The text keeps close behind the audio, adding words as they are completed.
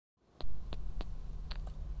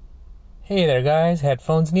Hey there guys,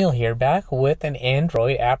 Headphones Neil here, back with an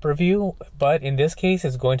Android app review, but in this case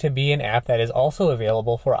it's going to be an app that is also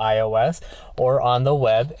available for iOS or on the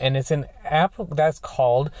web, and it's an app that's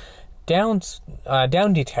called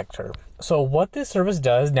Downdetector. So what this service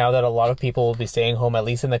does, now that a lot of people will be staying home at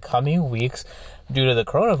least in the coming weeks due to the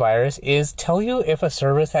coronavirus, is tell you if a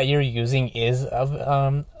service that you're using is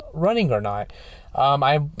running or not.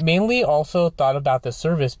 I mainly also thought about this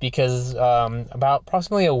service because about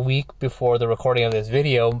approximately a week before the recording of this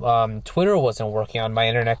video, Twitter wasn't working on my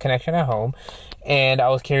internet connection at home, and I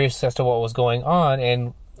was curious as to what was going on.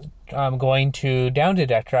 And going to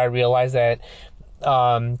Downdetector, I realized that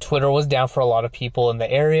Twitter was down for a lot of people in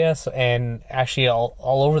the area, and actually all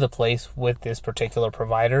over the place with this particular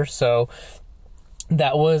provider. So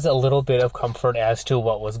that was a little bit of comfort as to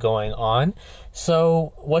what was going on.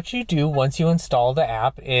 So what you do once you install the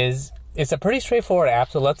app is, it's a pretty straightforward app.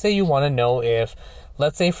 So let's say you want to know if,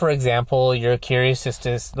 let's say for example, you're curious as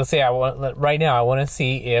to, let's say right now I want to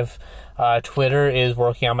see if Twitter is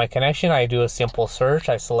working on my connection. I do a simple search,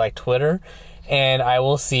 I select Twitter, and I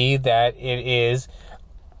will see that it is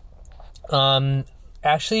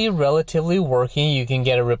actually relatively working. You can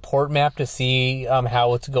get a report map to see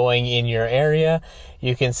how it's going in your area.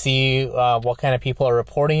 You can see what kind of people are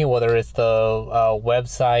reporting it, whether it's the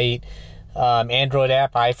website, Android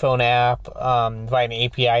app, iPhone app, via an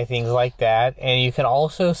API, things like that. And you can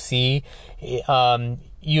also see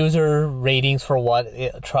user ratings for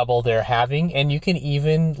what trouble they're having, and you can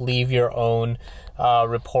even leave your own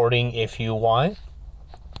reporting if you want.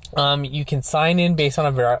 You can sign in based on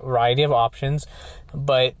a variety of options,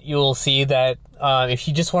 but you'll see that if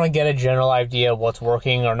you just want to get a general idea of what's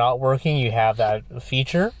working or not working, you have that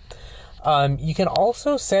feature. You can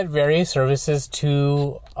also set various services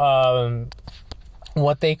to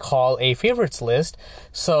what they call a favorites list.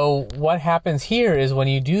 So what happens here is when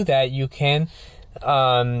you do that, you can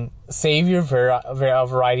save your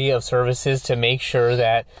variety of services to make sure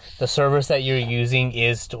that the service that you're using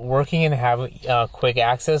is working and have quick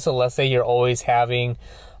access. So let's say you're always having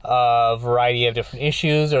a variety of different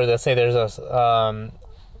issues, or let's say there's certain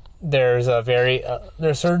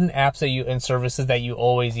apps that you and services that you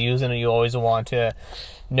always use and you always want to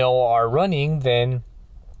know are running, then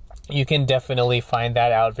you can definitely find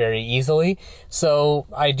that out very easily. So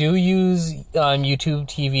I do use YouTube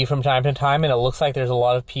TV from time to time, and it looks like there's a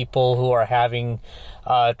lot of people who are having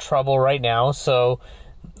trouble right now. So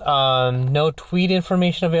no tweet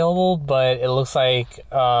information available, but it looks like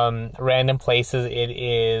random places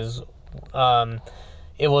it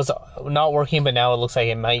was not working, but now it looks like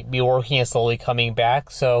it might be working and slowly coming back.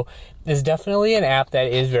 So it's definitely an app that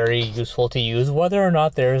is very useful to use, whether or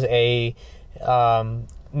not there's a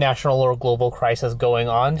national or global crisis going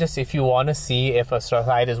on. Just if you want to see if a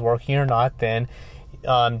site is working or not, then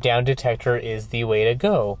Downdetector is the way to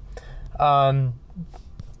go.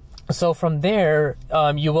 So from there,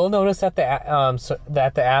 you will notice that the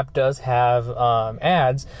app does have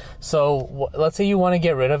ads. So let's say you want to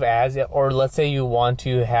get rid of ads, or let's say you want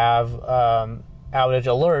to have outage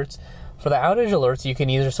alerts. For the outage alerts, you can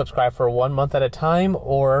either subscribe for 1 month at a time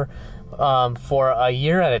or for a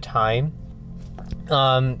year at a time.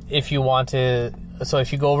 If you want to, so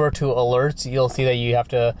if you go over to alerts, you'll see that you have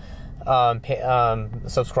to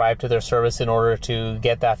subscribe to their service in order to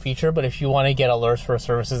get that feature. But if you want to get alerts for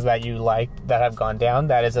services that you like that have gone down,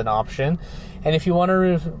 that is an option. And if you want to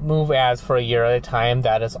remove ads for a year at a time,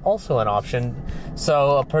 that is also an option.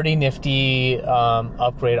 So a pretty nifty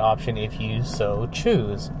upgrade option if you so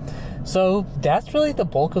choose. So that's really the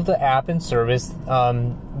bulk of the app and service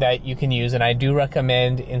that you can use, and I do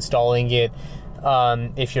recommend installing it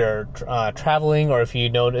if you're traveling, or if you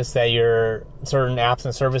notice that your certain apps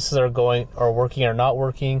and services are working or not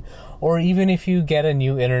working, or even if you get a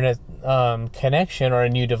new internet connection or a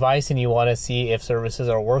new device and you want to see if services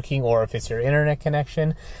are working or if it's your internet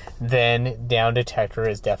connection, then Downdetector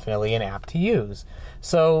is definitely an app to use.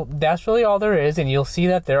 So that's really all there is, and you'll see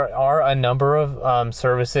that there are a number of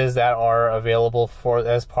services that are available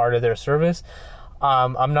as part of their service.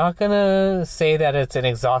 I'm not going to say that it's an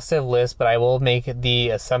exhaustive list, but I will make the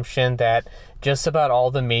assumption that just about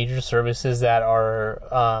all the major services that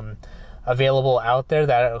are available out there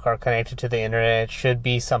that are connected to the internet should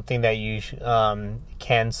be something that you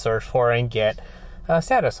can search for and get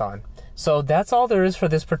status on. So that's all there is for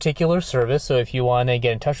this particular service. So if you want to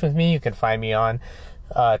get in touch with me, you can find me on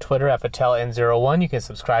Twitter at PatelN01. You can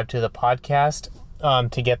subscribe to the podcast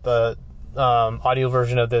to get the audio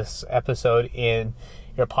version of this episode in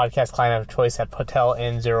your podcast client of choice at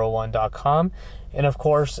PatelN01.com. And of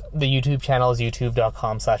course, the YouTube channel is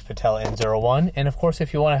youtube.com/PatelN01. And of course,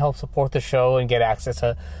 if you want to help support the show and get access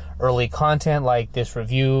to early content like this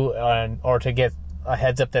review, or to get a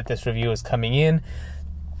heads up that this review is coming in,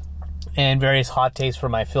 and various hot takes for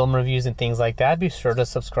my film reviews and things like that, be sure to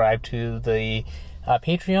subscribe to the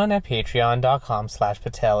Patreon at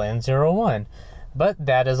patreon.com/PatelN01. But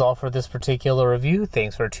that is all for this particular review.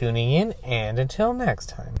 Thanks for tuning in, and until next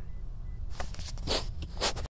time.